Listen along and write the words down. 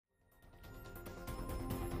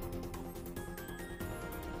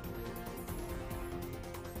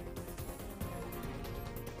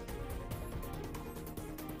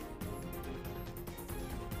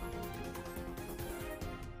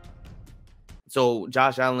So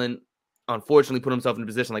Josh Allen unfortunately put himself in a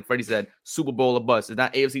position, like Freddie said, Super Bowl or bust. It's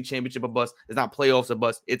not AFC Championship or bust. It's not playoffs or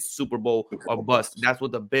bust. It's Super Bowl or bust. That's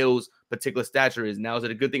what the Bills' particular stature is. Now, is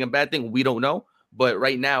it a good thing or bad thing? We don't know. But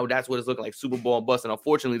right now, that's what it's looking like, Super Bowl or bust. And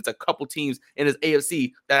unfortunately, it's a couple teams in this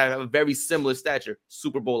AFC that have a very similar stature,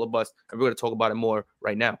 Super Bowl or bust. And we're going to talk about it more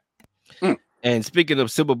right now. And speaking of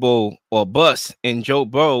Super Bowl or bust, in Joe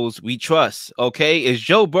Burrows, we trust. Okay, is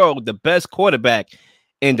Joe Burrow the best quarterback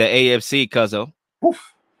in the AFC, Cuzzo?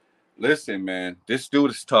 Listen, man, this dude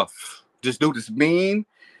is tough. This dude is mean.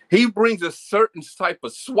 He brings a certain type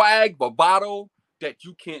of swag, bravado that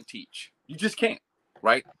you can't teach. You just can't,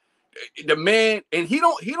 right? The man, and he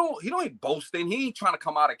ain't boasting. He ain't trying to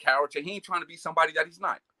come out of character. He ain't trying to be somebody that he's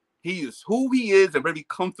not. He is who he is and very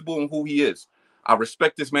comfortable in who he is. I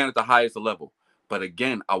respect this man at the highest level. But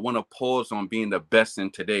again, I want to pause on being the best in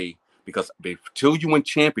today, because until you win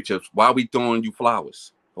championships, why are we throwing you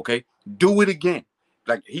flowers? Okay? Do it again.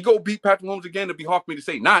 Like, he go beat Patrick Mahomes again, it'd be hard for me to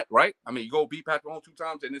say not, right? I mean, you go beat Patrick Mahomes 2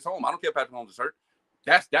 times in his home. I don't care if Patrick Mahomes is hurt.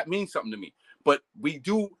 That means something to me. But we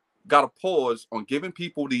do got to pause on giving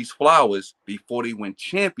people these flowers before they win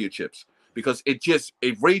championships, because it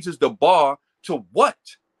raises the bar to what?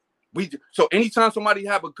 So anytime somebody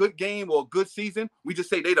have a good game or a good season, we just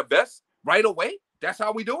say they the best right away? That's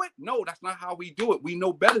how we do it? No, that's not how we do it. We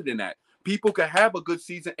know better than that. People can have a good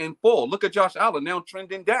season and fall. Look at Josh Allen now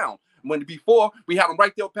trending down. When before we had him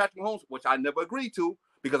right there with Patrick Mahomes, which I never agreed to,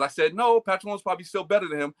 because I said, no, Patrick Mahomes probably still better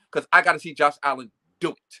than him, because I got to see Josh Allen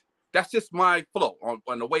do it. That's just my flow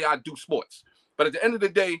on the way I do sports. But at the end of the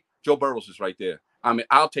day, Joe Burrows is right there. I mean,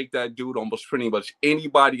 I'll take that dude almost pretty much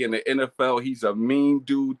anybody in the NFL. He's a mean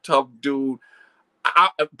dude, tough dude. I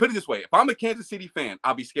put it this way. If I'm a Kansas City fan,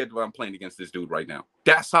 I'll be scared when I'm playing against this dude right now.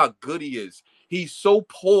 That's how good he is. He's so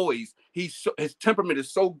poised. His temperament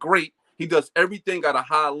is so great. He does everything at a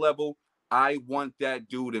high level. I want that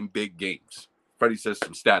dude in big games. Freddie says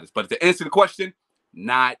some status. But to answer the question,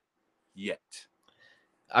 not yet.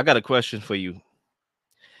 I got a question for you.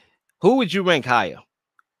 Who would you rank higher?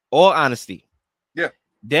 All honesty. Yeah.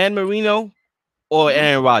 Dan Marino or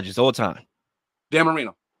Aaron Rodgers all time? Dan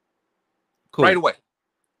Marino. Cool. Right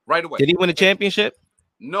away. Did he win a championship?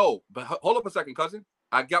 No, but hold up a second, cousin.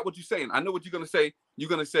 I got what you're saying. I know what you're going to say. You're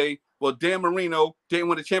going to say, well, Dan Marino didn't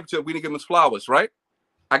win a championship. We didn't give him his flowers, right?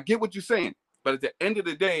 I get what you're saying. But at the end of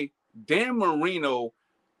the day, Dan Marino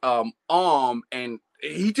and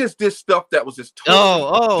he just did stuff that was just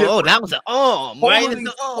totally that was an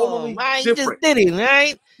totally right? different. Just did it,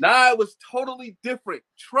 right? Nah, it was totally different.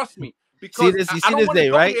 Trust me. Because you see this day,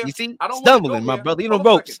 right? Here. You see, stumbling, my brother. You know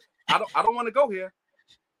ropes. I don't want to go here.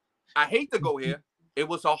 I hate to go here. It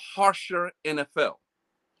was a harsher NFL.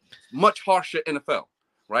 Much harsher NFL,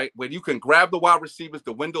 right? When you can grab the wide receivers,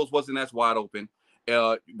 the windows wasn't as wide open.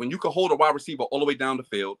 When you can hold a wide receiver all the way down the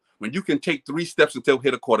field, when you can take 3 steps until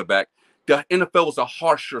hit a quarterback, the NFL was a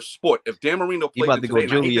harsher sport. If Dan Marino played about to go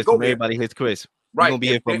Julius from everybody hits Chris. Right. We're gonna be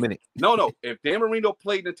here for a minute. No. If Dan Marino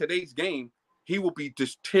played in today's game, he will be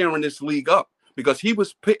just tearing this league up, because he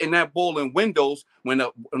was putting that ball in windows when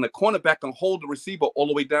the cornerback can hold the receiver all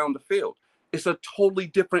the way down the field. It's a totally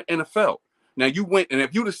different NFL. Now you went, and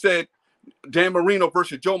if you'd have said Dan Marino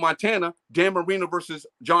versus Joe Montana, Dan Marino versus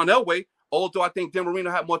John Elway, although I think Dan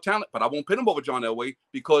Marino had more talent, but I won't put him over John Elway,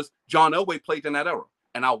 because John Elway played in that era.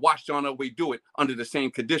 And I watched John Elway do it under the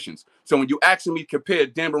same conditions. So when you asking me to compare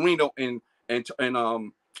Dan Marino and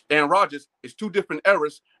Aaron Rodgers, it's 2 different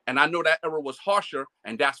eras. And I know that era was harsher,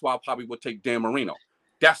 and that's why I probably would take Dan Marino.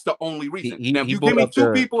 That's the only reason. Now, if you give me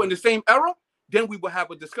 2 people in the same era, then we will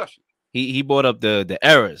have a discussion. He brought up the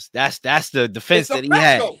errors. That's the defense that he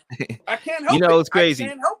had. I can't help it. It's crazy.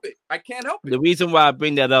 I can't help it. The reason why I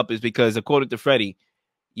bring that up is because, according to Freddie,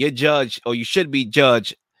 you're judged, or you should be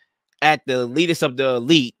judged, at the elitist of the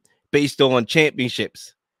elite based on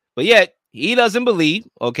championships. But yet he doesn't believe,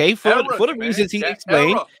 for the reasons he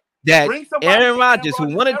explained, that Aaron Rodgers,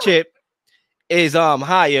 who won a chip, is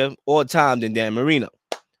higher all time than Dan Marino.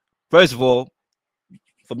 First of all,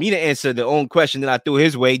 for me to answer the own question that I threw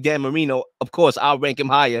his way, Dan Marino, of course, I'll rank him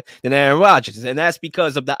higher than Aaron Rodgers. And that's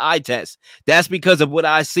because of the eye test. That's because of what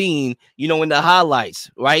I seen, in the highlights,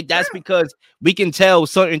 right? That's because we can tell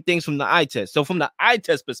certain things from the eye test. So from the eye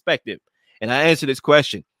test perspective, and I answer this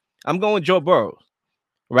question, I'm going Joe Burrow,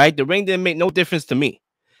 right? The ring didn't make no difference to me.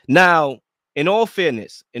 Now, in all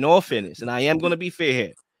fairness, and I am going to be fair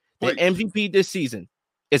here, the MVP this season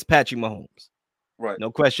is Patrick Mahomes. Right.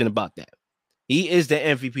 No question about that. He is the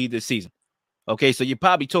MVP this season. Okay, so you're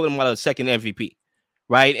probably talking about a second MVP,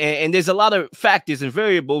 right? And there's a lot of factors and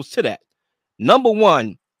variables to that. Number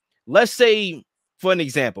one, let's say, for an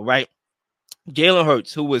example, right? Jalen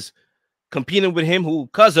Hurts, who was competing with him, who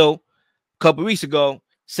Cuzzo a couple weeks ago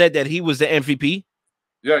said that he was the MVP.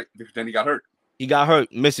 Yeah, then he got hurt. He got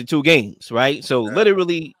hurt, missing 2 games, right? So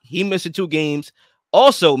literally, he missed 2 games.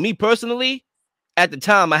 Also, me personally, at the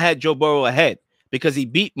time, I had Joe Burrow ahead because he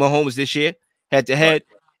beat Mahomes this year, head to head.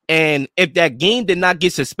 And if that game did not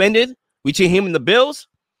get suspended between him and the Bills,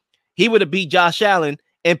 he would have beat Josh Allen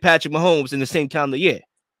and Patrick Mahomes in the same calendar year.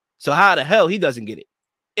 So how the hell he doesn't get it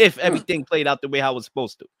if everything played out the way how it was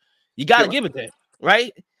supposed to? You got to give it to him,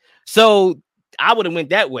 right? So I would have went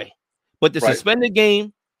that way. But the suspended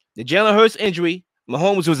game, the Jalen Hurts injury,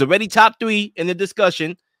 Mahomes was already top 3 in the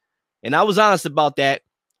discussion, and I was honest about that.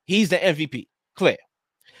 He's the MVP, clear.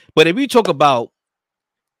 But if you talk about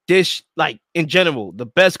this, like in general, the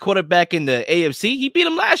best quarterback in the AFC, he beat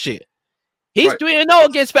him last year. He's 3-0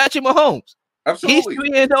 against Patrick Mahomes. Absolutely.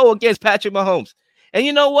 He's 3-0 against Patrick Mahomes. And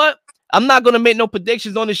you know what? I'm not going to make no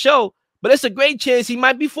predictions on the show, but it's a great chance he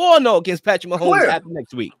might be 4-0 against Patrick Mahomes after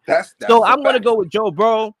next week. So I'm going to go with Joe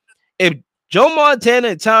Burrow. If Joe Montana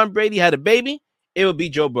and Tom Brady had a baby, it would be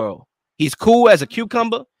Joe Burrow. He's cool as a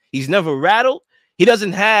cucumber. He's never rattled. He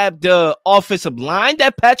doesn't have the offensive line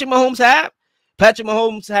that Patrick Mahomes have. Patrick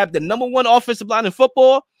Mahomes have the number 1 offensive line in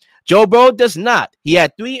football. Joe Burrow does not. He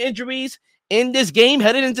had 3 injuries in this game,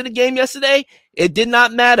 headed into the game yesterday. It did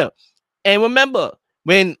not matter. And remember,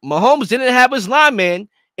 when Mahomes didn't have his lineman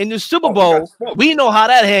in the Super Bowl, we know how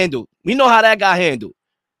that handled. We know how that got handled.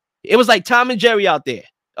 It was like Tom and Jerry out there.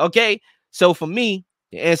 Okay? So for me,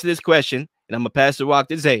 to answer this question, and I'm going to pass the rock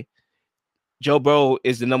to Zay, Joe Burrow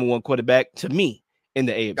is the number 1 quarterback to me in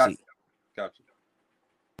the AFC. Gotcha.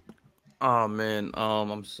 Oh man,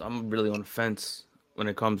 I'm really on the fence when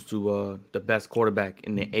it comes to the best quarterback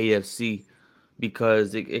in the AFC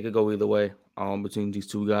because it could go either way between these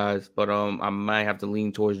 2 guys. But I might have to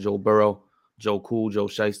lean towards Joe Burrow, Joe Cool, Joe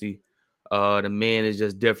Shiesty. The man is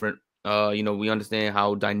just different. We understand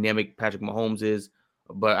how dynamic Patrick Mahomes is,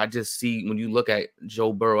 but I just see when you look at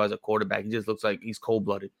Joe Burrow as a quarterback, he just looks like he's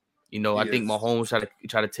cold-blooded. I think Mahomes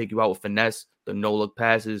try to take you out with finesse, the no-look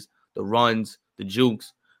passes, the runs, the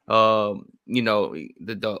jukes.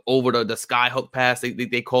 The over the sky hook pass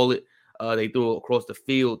they call it. They threw it across the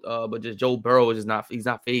field. But just Joe Burrow is he's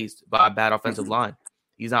not fazed by a bad offensive line.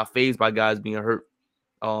 He's not fazed by guys being hurt.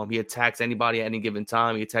 He attacks anybody at any given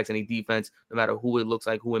time. He attacks any defense, no matter who it looks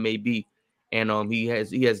like, who it may be. And he has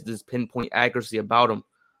this pinpoint accuracy about him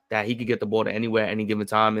that he could get the ball to anywhere at any given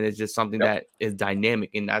time. And it's just something that is dynamic.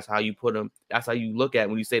 And that's how you put him. That's how you look at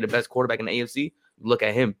when you say the best quarterback in the AFC, you look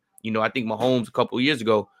at him. I think Mahomes a couple of years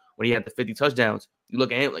ago when he had the 50 touchdowns, you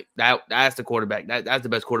look at him like that's the quarterback. That's the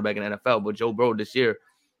best quarterback in the NFL. But Joe Burrow this year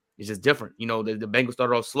is just different. The Bengals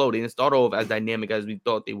started off slow. They didn't start off as dynamic as we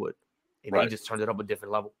thought they would. And he just turned it up a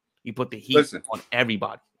different level. He put the heat on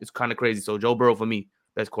everybody. It's kind of crazy. So Joe Burrow, for me,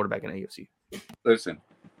 best quarterback in the AFC. Listen,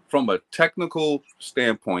 from a technical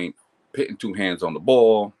standpoint, putting 2 hands on the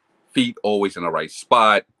ball, feet always in the right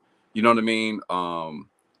spot. You know what I mean?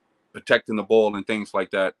 Protecting the ball and things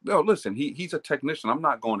like that. No, listen, he's a technician. I'm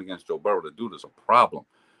not going against Joe Burrow. The dude is a problem,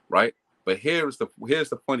 right? But here's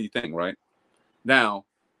the funny thing, right? Now,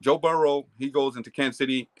 Joe Burrow, he goes into Kansas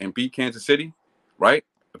City and beat Kansas City, right?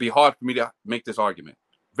 It'd be hard for me to make this argument.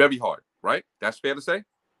 Very hard, right? That's fair to say.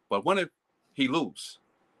 But when if he lose?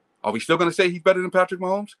 Are we still going to say he's better than Patrick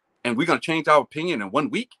Mahomes? And we're going to change our opinion in 1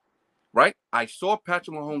 week, right? I saw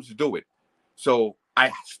Patrick Mahomes do it. So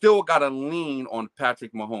I still got to lean on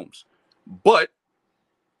Patrick Mahomes. But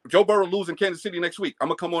Joe Burrow losing Kansas City next week. I'm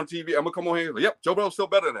going to come on TV. I'm going to come on here. Yep, Joe Burrow's still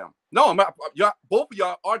better than him. No, I'm not. Both of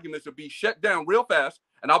y'all arguments will be shut down real fast.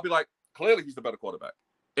 And I'll be like, clearly he's the better quarterback.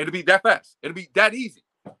 It'll be that fast. It'll be that easy.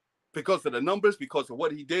 Because of the numbers, because of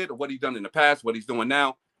what he did, or what he's done in the past, what he's doing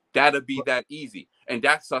now, that'll be that easy. And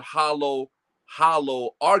that's a hollow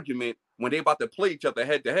argument when they're about to play each other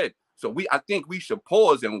head to head. So I think we should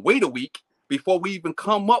pause and wait a week before we even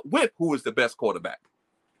come up with who is the best quarterback.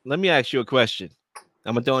 Let me ask you a question.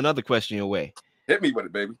 I'm going to throw another question your way. Hit me with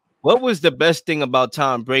it, baby. What was the best thing about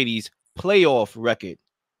Tom Brady's playoff record?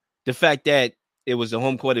 The fact that it was a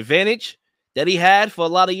home court advantage that he had for a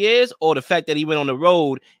lot of years, or the fact that he went on the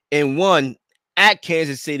road and won at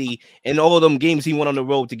Kansas City and all of them games he went on the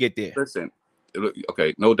road to get there? Listen,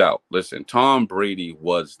 okay, no doubt. Listen, Tom Brady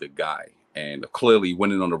was the guy, and clearly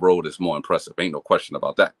winning on the road is more impressive. Ain't no question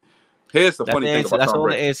about that. Here's the funny thing about that's Tom all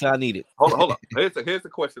Brady. The answer I needed. Hold on. Here's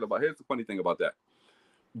the funny thing about that.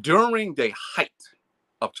 During the height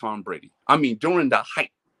of Tom Brady, I mean, during the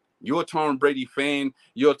height, you're a Tom Brady fan,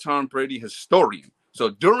 you're a Tom Brady historian.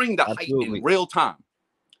 So during the height in real time,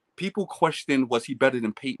 people questioned, was he better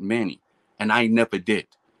than Peyton Manning? And I never did,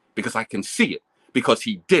 because I can see it, because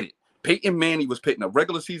he did it, Peyton Manning was pitting up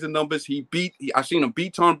regular season numbers. I seen him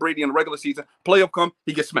beat Tom Brady in the regular season. Playoff come,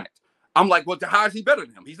 he gets smacked. I'm like, well, how is he better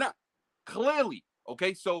than him? He's not. Clearly.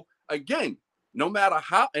 Okay. So again, no matter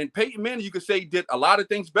how, and Peyton Manning, you could say did a lot of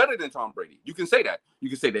things better than Tom Brady. You can say that. You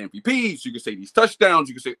can say the MVPs. You can say these touchdowns.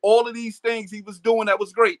 You can say all of these things he was doing that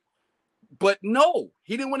was great. But no,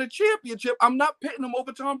 he didn't win a championship. I'm not pitting him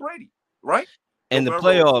over Tom Brady, right? And the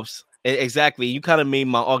playoffs, exactly. You kind of made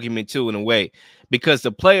my argument too, in a way, because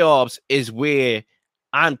the playoffs is where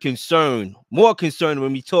I'm more concerned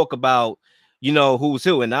when we talk about, who's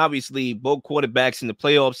who. And obviously, both quarterbacks in the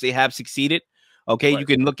playoffs, they have succeeded. Okay, right. You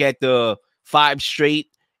can look at the 5 straight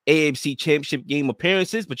AFC Championship game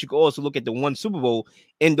appearances, but you can also look at the 1 Super Bowl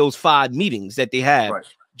in those 5 meetings that they have. Right.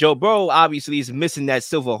 Joe Burrow obviously is missing that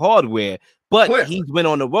silver hardware, but he went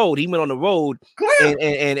on the road. He went on the road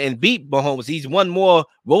and beat Mahomes. He's won more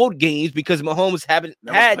road games because Mahomes haven't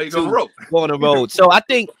had to go on the road. So I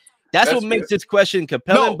think that's what makes this question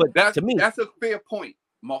compelling. No, but to me, that's a fair point.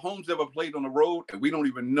 Mahomes never played on the road, and we don't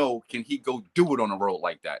even know can he go do it on the road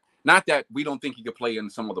like that. Not that we don't think he could play in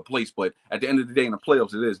some other place, but at the end of the day, in the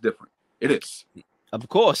playoffs, it is different. It is. Of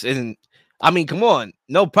course. And I mean, come on.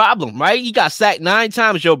 No problem, right? He got sacked 9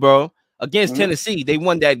 times, Joe Burrow, against Tennessee. They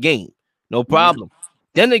won that game. No problem.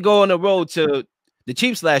 Then they go on the road to the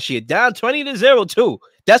Chiefs last year, down 20-0 too.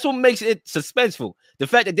 That's what makes it suspenseful. The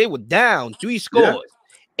fact that they were down 3 scores,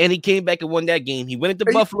 and he came back and won that game. He went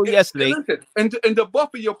into Buffalo yesterday. And to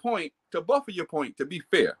buffer your point, to be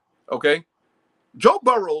fair, okay? Joe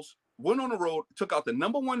Burrows went on the road, took out the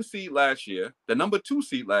number 1 seed last year, the number 2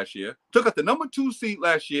 seed last year, took out the number 2 seed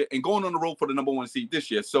last year, and going on the road for the number 1 seed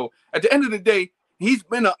this year. So at the end of the day, he's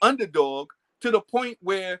been an underdog to the point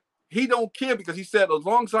where he don't care because he said, as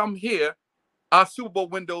long as I'm here, our Super Bowl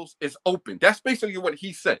windows is open. That's basically what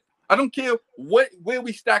he said. I don't care where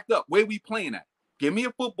we stacked up, where we playing at. Give me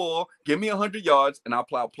a football, give me 100 yards, and I'll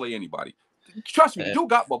play anybody. Trust me, you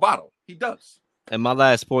got bravado. He does. And my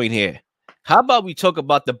last point here. How about we talk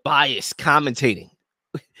about the bias commentating?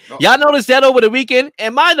 Y'all noticed that over the weekend?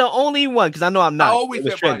 Am I the only one? Because I know I'm not. I always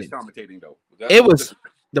said bias commentating, though. It was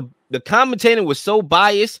the commentating was so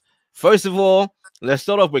biased. First of all, let's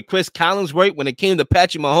start off with Chris Collinsworth. When it came to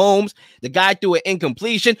Patrick Mahomes, the guy threw an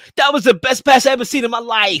incompletion. That was the best pass I ever seen in my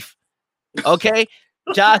life. Okay,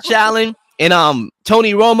 Josh Allen and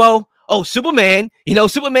Tony Romo. Oh, Superman!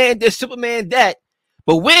 Superman this, Superman that.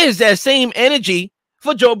 But where's that same energy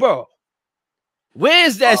for Joe Burrow?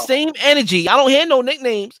 Where's that same energy? I don't hear no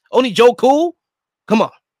nicknames. Only Joe Cool. Come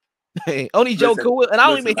on. Only Joe Cool. And I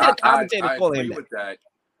don't even hear the commentator calling him that.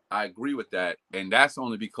 I agree with that. And that's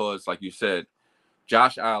only because, like you said,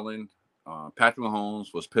 Josh Allen, Patrick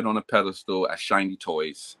Mahomes was put on a pedestal as shiny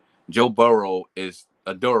toys. Joe Burrow is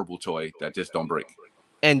a durable toy that just don't break.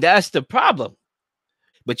 And that's the problem.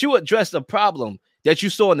 But you address the problem that you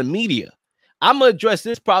saw in the media. I'm going to address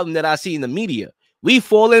this problem that I see in the media. We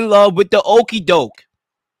fall in love with the okie doke.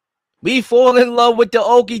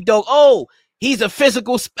 Oh, he's a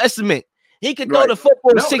physical specimen. He can throw the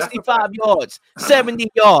football 65 yards, 70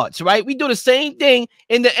 yards, right? We do the same thing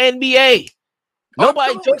in the NBA.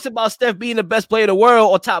 Nobody talks about Steph being the best player in the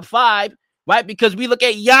world or top 5, right? Because we look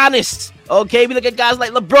at Giannis, okay? We look at guys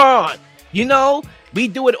like LeBron. We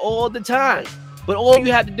do it all the time. But all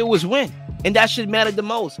you have to do is win, and that should matter the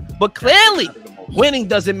most. But clearly, winning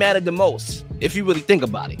doesn't matter the most if you really think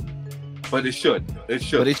about it. But it should.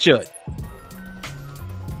 But it should.